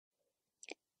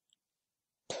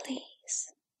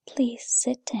please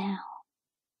sit down.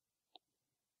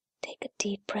 Take a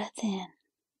deep breath in.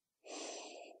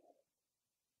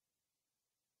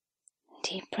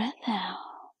 Deep breath out.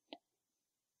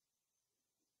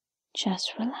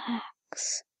 Just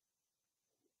relax.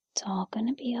 It's all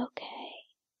gonna be okay.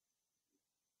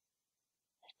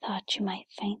 I thought you might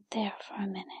faint there for a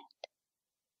minute.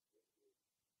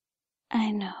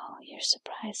 I know you're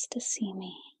surprised to see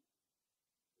me.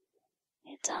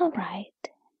 It's all right.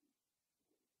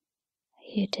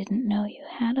 You didn't know you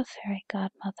had a fairy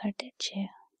godmother, did you?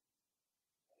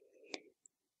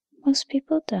 Most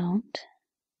people don't,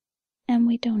 and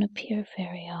we don't appear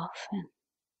very often.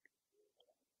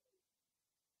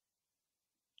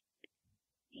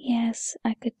 Yes,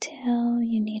 I could tell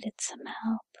you needed some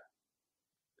help,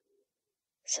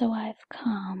 so I've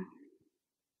come.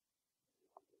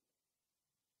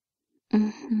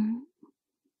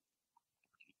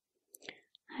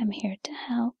 I'm here to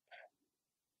help.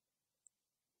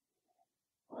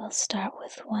 We'll start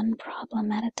with one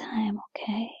problem at a time,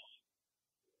 okay?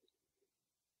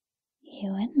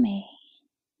 You and me.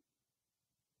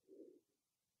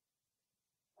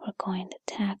 We're going to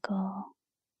tackle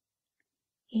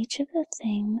each of the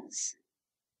things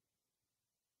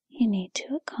you need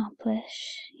to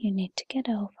accomplish, you need to get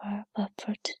over, but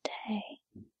for today,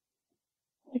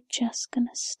 we're just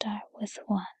gonna start with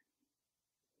one.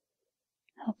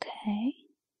 Okay?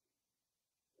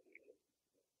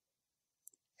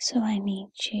 So I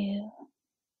need you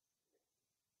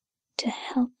to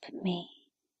help me.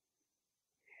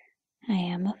 I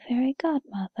am a fairy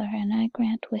godmother and I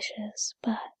grant wishes,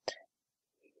 but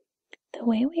the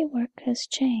way we work has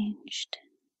changed.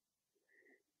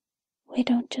 We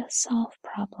don't just solve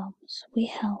problems, we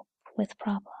help with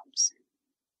problems.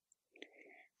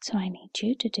 So I need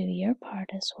you to do your part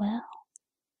as well.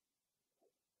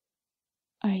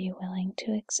 Are you willing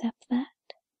to accept that?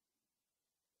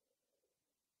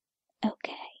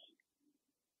 Okay.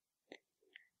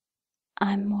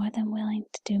 I'm more than willing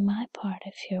to do my part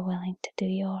if you're willing to do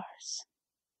yours.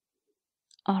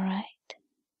 All right?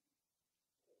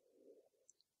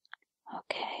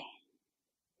 Okay.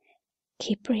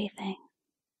 Keep breathing.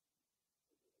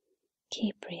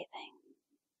 Keep breathing.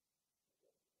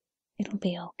 It'll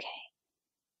be okay.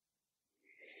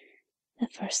 The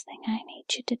first thing I need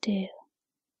you to do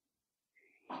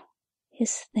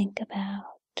is think about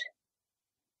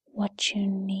what you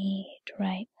need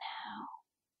right now.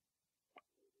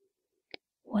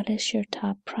 What is your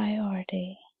top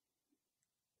priority?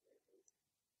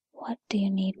 What do you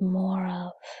need more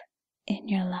of in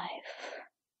your life?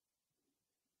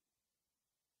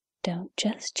 Don't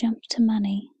just jump to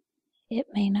money. It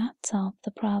may not solve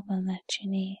the problem that you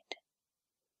need.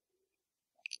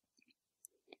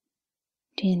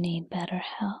 Do you need better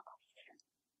health?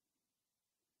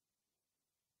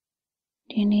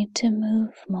 Do you need to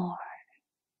move more?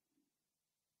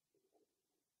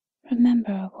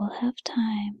 Remember, we'll have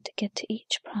time to get to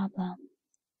each problem,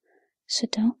 so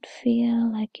don't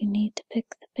feel like you need to pick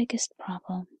the biggest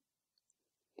problem.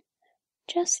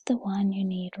 Just the one you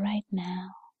need right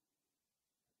now.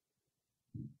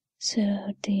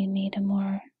 So, do you need a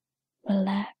more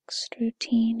relaxed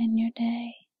routine in your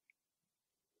day?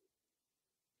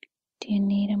 Do you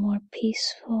need a more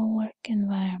peaceful work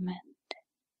environment?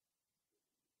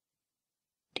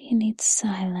 Do you need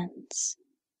silence?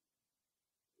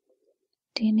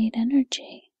 Do you need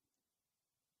energy?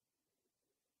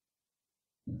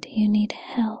 Do you need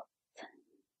health?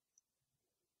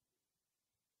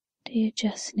 Do you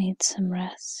just need some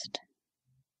rest?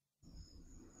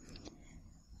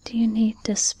 Do you need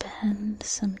to spend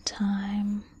some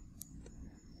time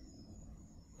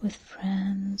with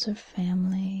friends or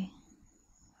family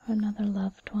or another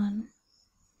loved one?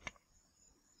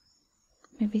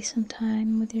 Maybe some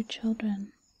time with your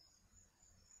children,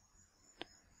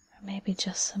 or maybe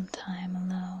just some time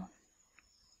alone.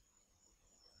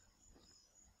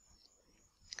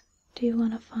 Do you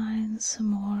want to find some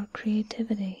more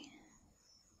creativity?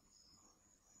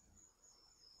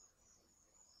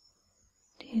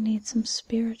 Do you need some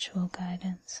spiritual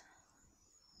guidance?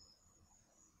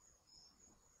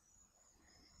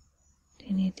 Do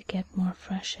you need to get more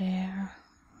fresh air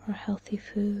or healthy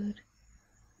food?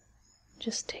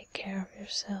 Just take care of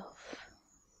yourself.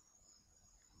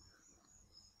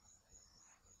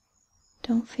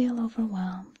 Don't feel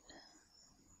overwhelmed.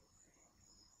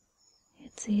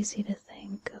 It's easy to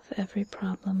think of every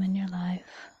problem in your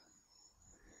life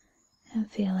and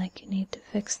feel like you need to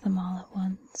fix them all at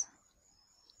once.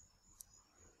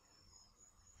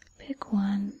 Pick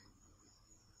one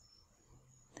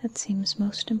that seems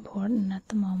most important at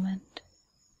the moment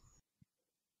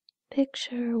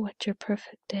Picture what your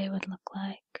perfect day would look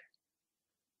like.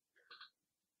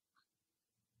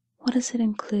 What does it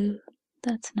include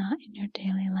that's not in your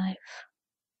daily life?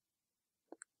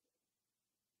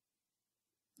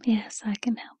 Yes, I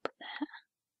can help with that.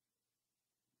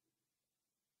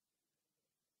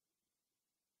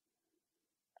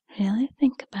 Really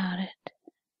think about it.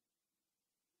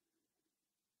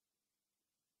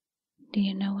 Do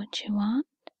you know what you want?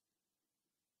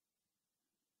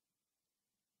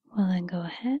 Well, then go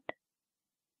ahead.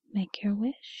 Make your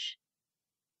wish.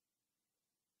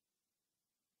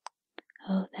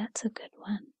 Oh, that's a good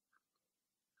one.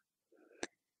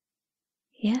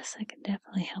 Yes, I can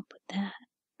definitely help with that.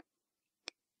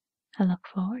 I look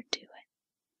forward to it.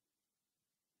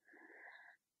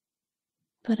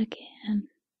 But again,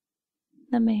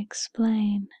 let me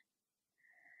explain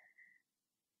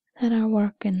that our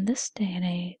work in this day and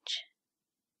age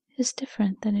is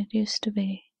different than it used to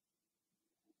be.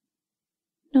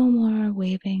 No more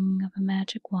waving of a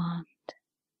magic wand.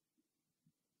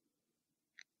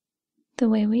 The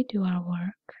way we do our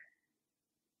work,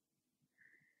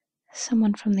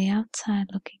 someone from the outside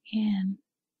looking in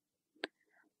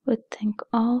would think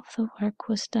all of the work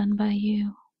was done by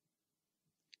you.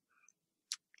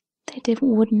 They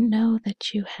wouldn't know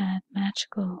that you had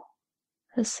magical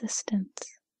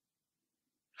assistance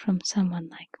from someone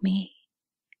like me.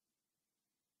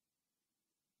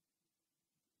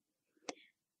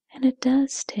 And it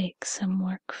does take some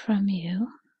work from you,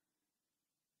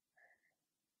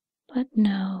 but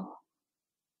know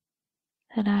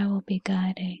that I will be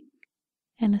guiding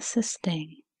and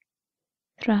assisting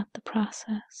throughout the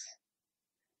process.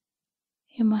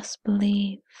 You must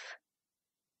believe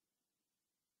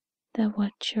that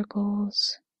what your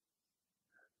goals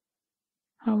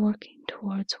are working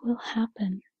towards will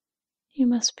happen. You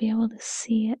must be able to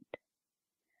see it.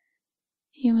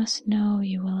 You must know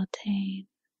you will attain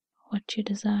what you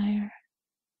desire.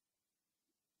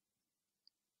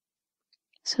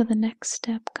 So the next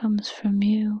step comes from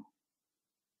you,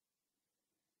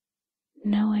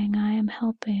 knowing I am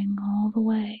helping all the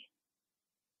way.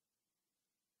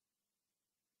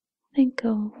 Think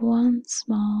of one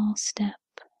small step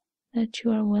that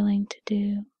you are willing to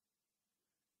do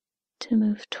to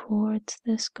move towards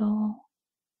this goal.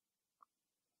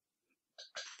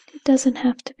 It doesn't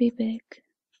have to be big.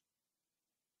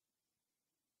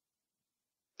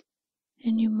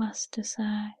 And you must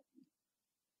decide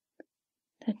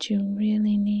that you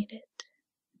really need it,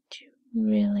 that you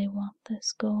really want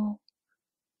this goal.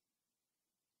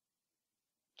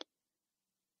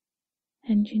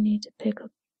 And you need to pick a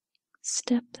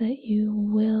step that you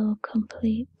will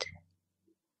complete,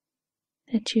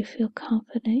 that you feel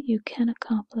confident you can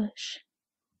accomplish.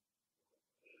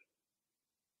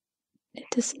 It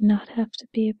does not have to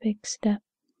be a big step.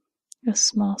 A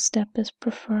small step is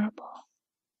preferable.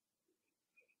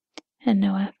 And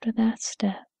know after that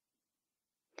step,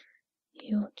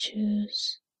 you'll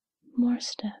choose more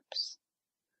steps,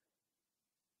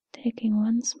 taking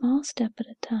one small step at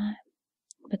a time.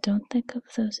 But don't think of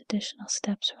those additional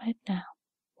steps right now.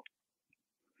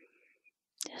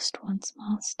 Just one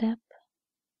small step.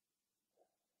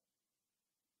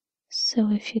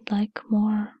 So if you'd like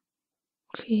more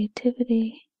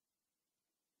creativity,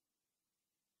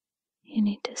 you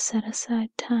need to set aside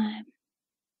time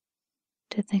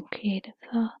to think creative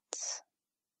thoughts.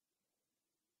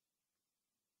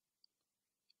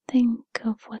 Think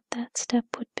of what that step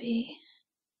would be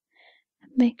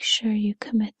and make sure you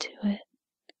commit to it.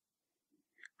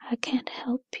 I can't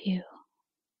help you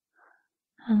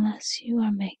unless you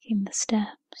are making the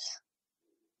steps.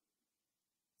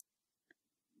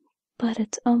 But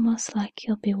it's almost like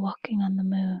you'll be walking on the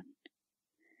moon.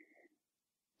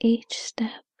 Each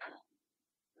step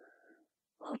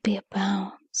will be a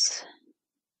bounce.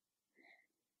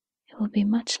 It will be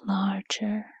much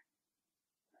larger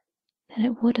than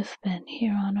it would have been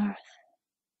here on Earth.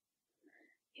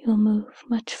 You'll move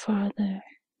much farther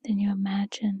than you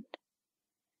imagined,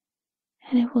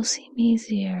 and it will seem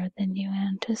easier than you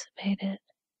anticipated,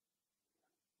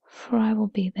 for I will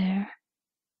be there,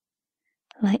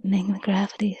 lightening the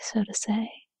gravity, so to say.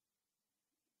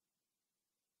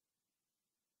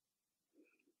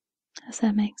 Does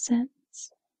that make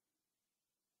sense?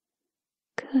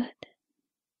 Good.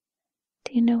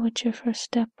 Do you know what your first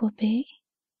step will be?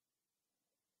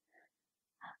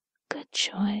 Good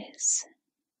choice.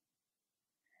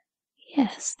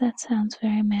 Yes, that sounds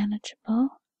very manageable,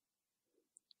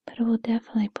 but it will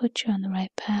definitely put you on the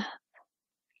right path.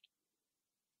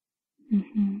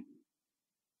 And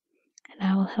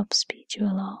I will help speed you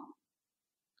along.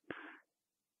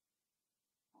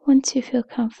 Once you feel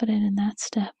confident in that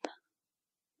step,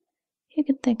 you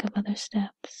can think of other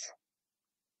steps.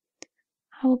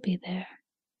 I will be there.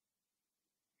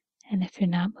 And if you're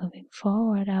not moving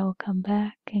forward, I will come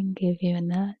back and give you a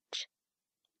nudge.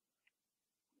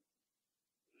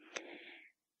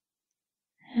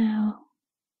 Now,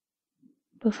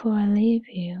 before I leave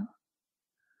you,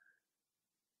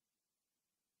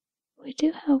 we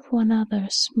do have one other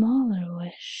smaller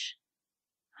wish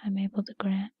I'm able to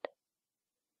grant.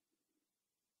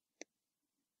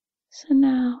 So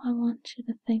now I want you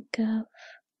to think of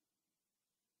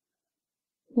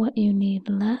what you need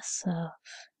less of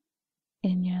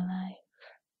in your life.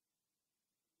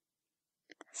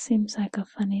 Seems like a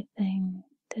funny thing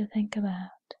to think about,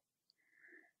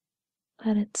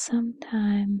 but it's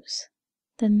sometimes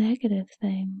the negative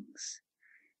things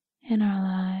in our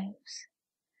lives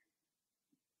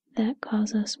that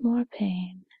cause us more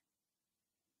pain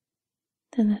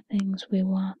than the things we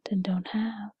want and don't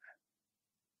have.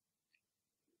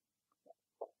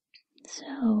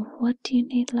 So, what do you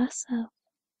need less of?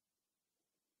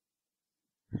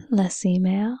 Less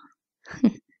email,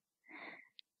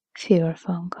 fewer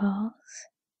phone calls,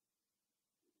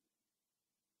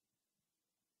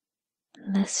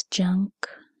 less junk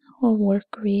or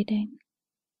work reading.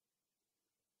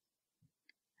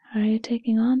 Are you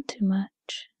taking on too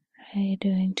much? Are you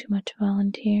doing too much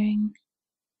volunteering?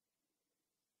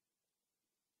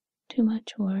 Too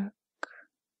much work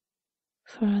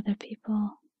for other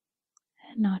people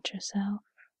and not yourself?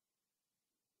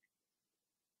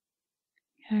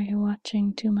 Are you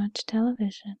watching too much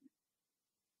television?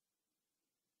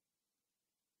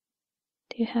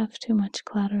 Do you have too much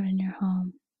clutter in your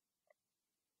home?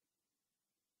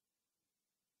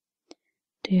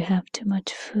 Do you have too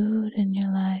much food in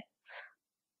your life?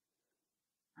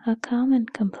 A common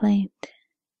complaint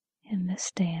in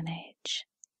this day and age.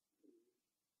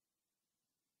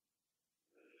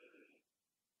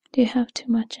 Do you have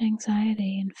too much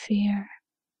anxiety and fear?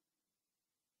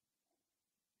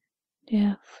 Do you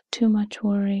have too much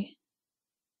worry?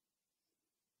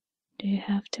 Do you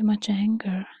have too much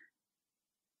anger?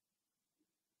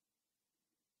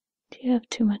 Do you have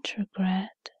too much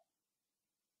regret?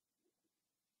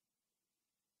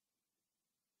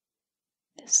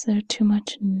 Is there too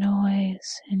much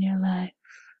noise in your life,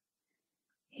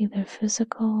 either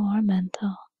physical or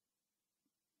mental?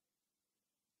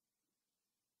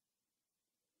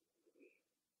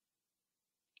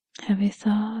 Have you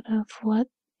thought of what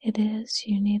it is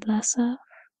you need less of?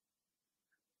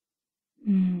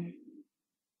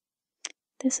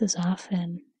 This is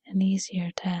often an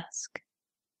easier task.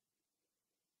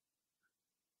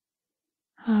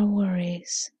 Our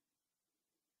worries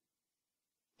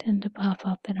tend to pop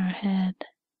up in our head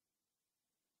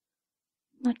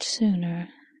much sooner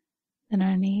than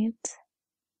our needs.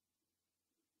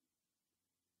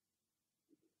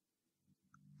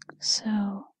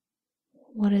 So,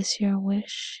 what is your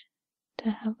wish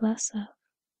to have less of?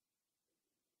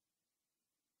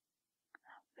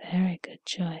 Very good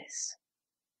choice.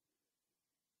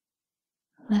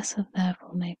 Less of that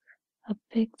will make a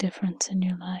big difference in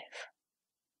your life.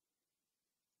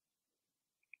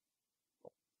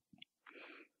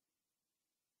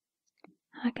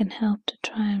 I can help to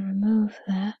try and remove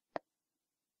that,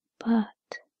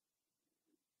 but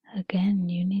again,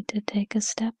 you need to take a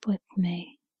step with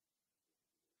me.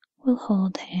 We'll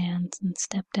hold hands and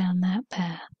step down that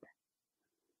path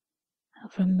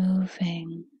of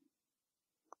removing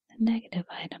the negative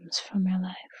items from your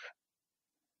life.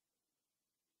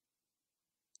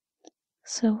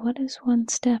 So what is one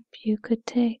step you could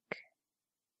take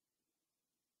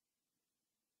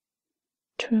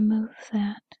to remove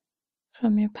that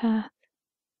from your path?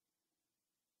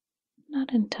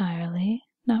 Not entirely,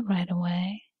 not right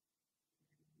away.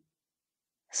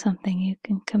 Something you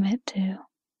can commit to.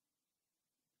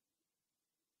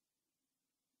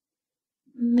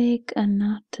 Make a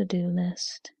not to-do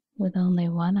list with only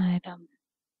one item.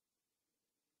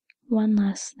 One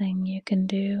less thing you can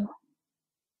do.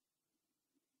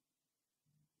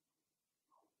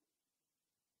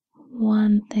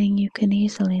 One thing you can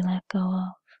easily let go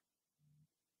of.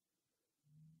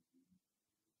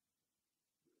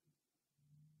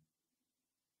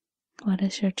 What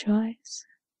is your choice?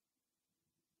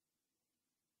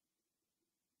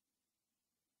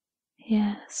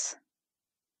 Yes,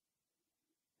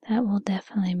 that will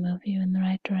definitely move you in the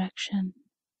right direction.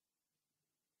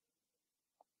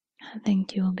 I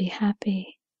think you will be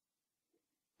happy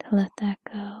to let that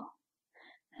go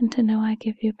and to know I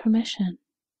give you permission.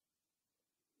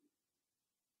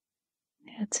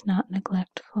 It's not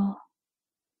neglectful.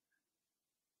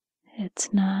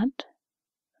 It's not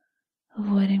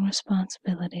avoiding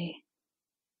responsibility.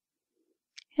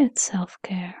 It's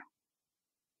self-care.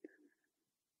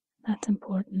 That's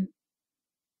important.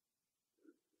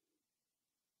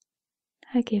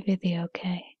 I give you the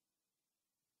okay.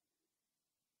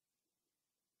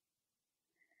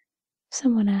 If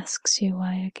someone asks you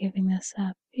why you're giving this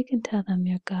up, you can tell them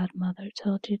your godmother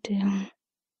told you to.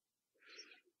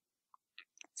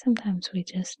 Sometimes we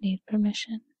just need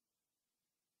permission.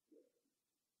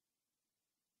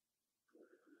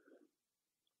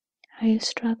 Are you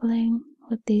struggling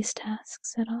with these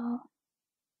tasks at all?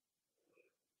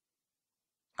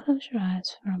 Close your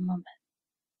eyes for a moment.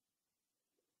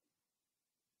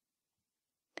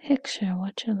 Picture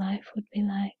what your life would be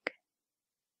like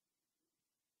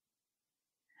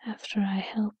after I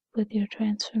help with your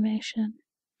transformation.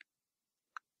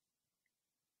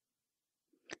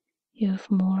 You have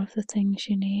more of the things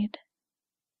you need.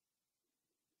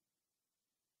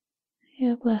 You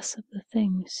have less of the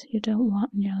things you don't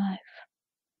want in your life.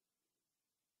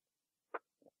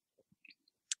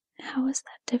 How is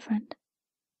that different?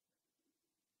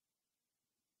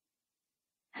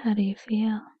 How do you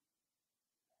feel?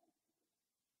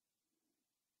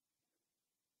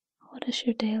 What does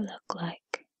your day look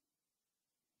like?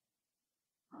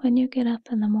 When you get up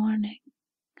in the morning,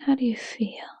 how do you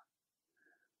feel?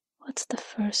 What's the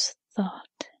first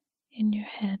thought in your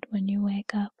head when you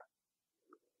wake up?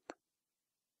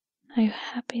 Are you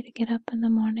happy to get up in the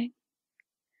morning?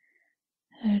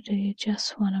 Or do you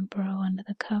just want to burrow under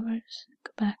the covers and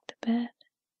go back to bed?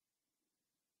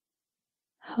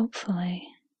 Hopefully,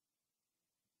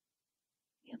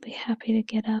 you'll be happy to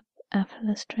get up after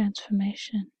this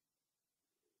transformation.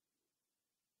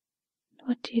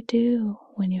 What do you do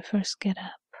when you first get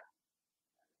up?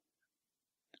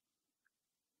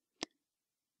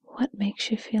 What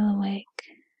makes you feel awake?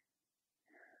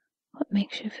 What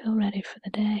makes you feel ready for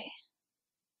the day?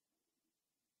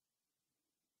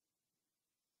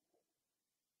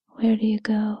 Where do you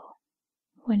go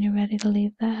when you're ready to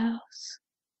leave the house?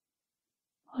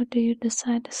 Or do you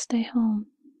decide to stay home?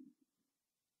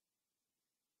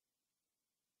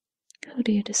 Who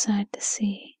do you decide to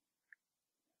see?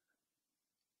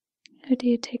 Or do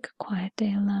you take a quiet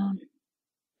day alone?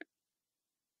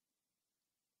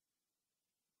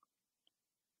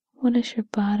 What does your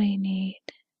body need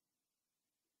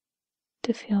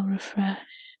to feel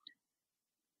refreshed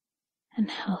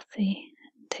and healthy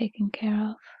and taken care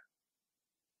of?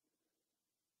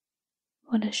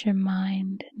 What does your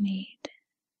mind need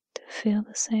to feel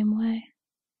the same way?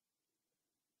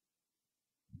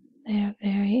 They are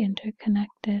very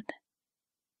interconnected.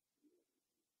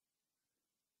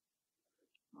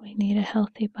 We need a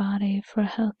healthy body for a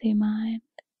healthy mind,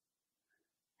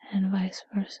 and vice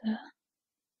versa.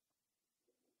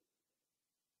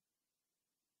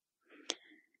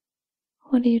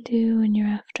 What do you do in your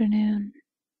afternoon?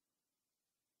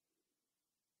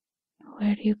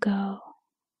 Where do you go?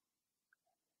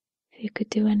 If you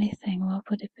could do anything, what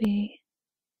would it be?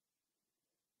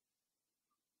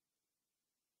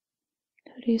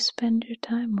 Who do you spend your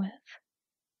time with?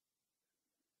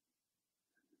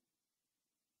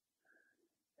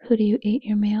 Who do you eat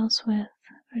your meals with,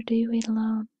 or do you eat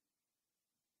alone?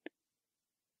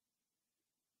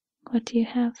 What do you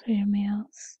have for your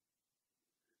meals?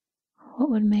 What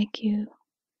would make you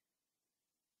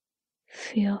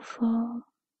feel full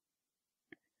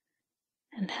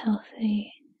and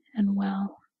healthy and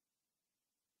well?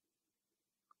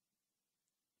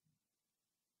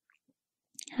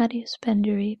 How do you spend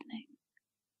your evening?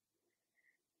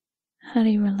 How do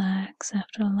you relax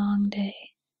after a long day?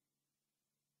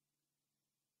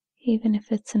 Even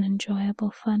if it's an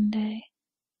enjoyable, fun day,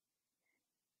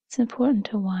 it's important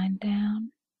to wind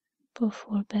down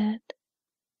before bed.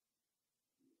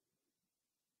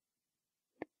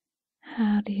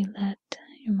 How do you let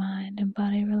your mind and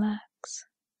body relax?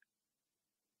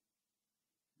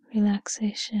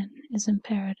 Relaxation is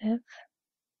imperative,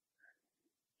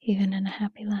 even in a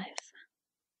happy life.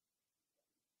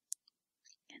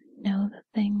 And know the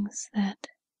things that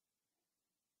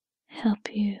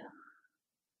help you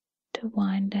to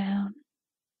wind down,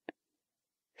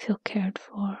 feel cared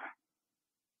for,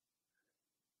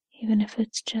 even if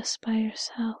it's just by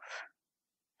yourself.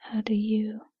 How do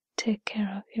you take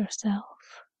care of yourself?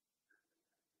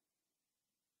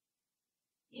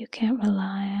 You can't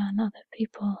rely on other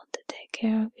people to take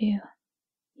care of you.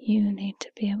 You need to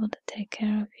be able to take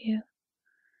care of you.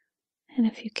 And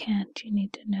if you can't, you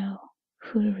need to know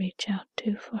who to reach out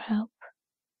to for help.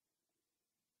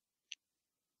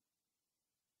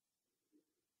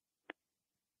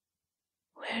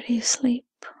 Where do you sleep?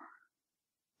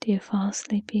 Do you fall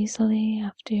asleep easily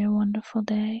after your wonderful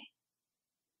day?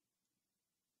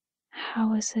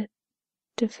 How is it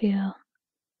to feel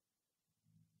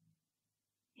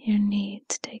your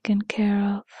needs taken care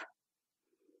of,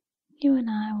 you and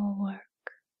I will work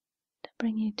to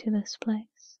bring you to this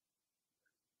place.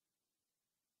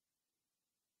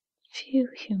 Few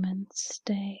humans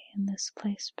stay in this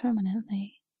place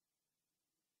permanently,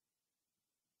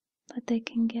 but they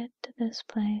can get to this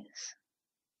place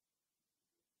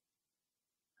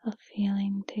of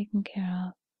feeling taken care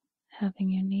of, having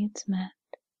your needs met,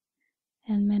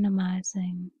 and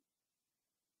minimizing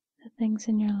the things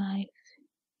in your life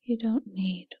you don't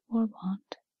need or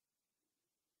want.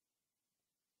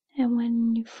 And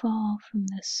when you fall from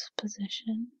this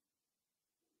position,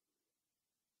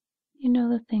 you know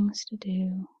the things to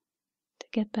do to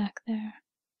get back there,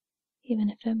 even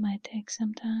if it might take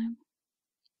some time.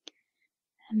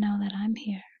 And know that I'm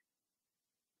here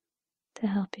to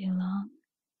help you along,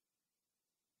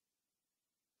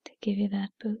 to give you that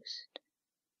boost,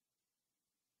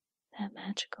 that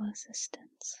magical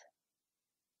assistance.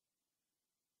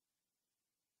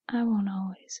 I won't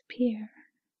always appear,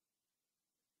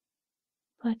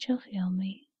 but you'll feel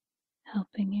me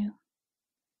helping you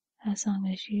as long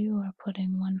as you are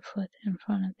putting one foot in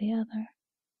front of the other.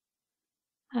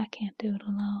 I can't do it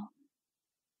alone.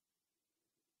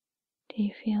 Do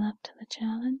you feel up to the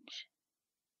challenge?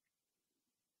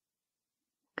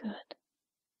 Good.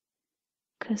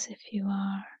 Because if you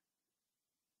are,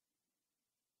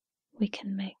 we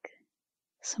can make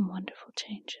some wonderful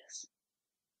changes.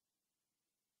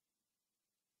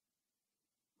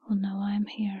 Well, know I'm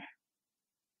here,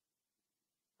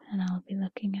 and I'll be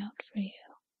looking out for you.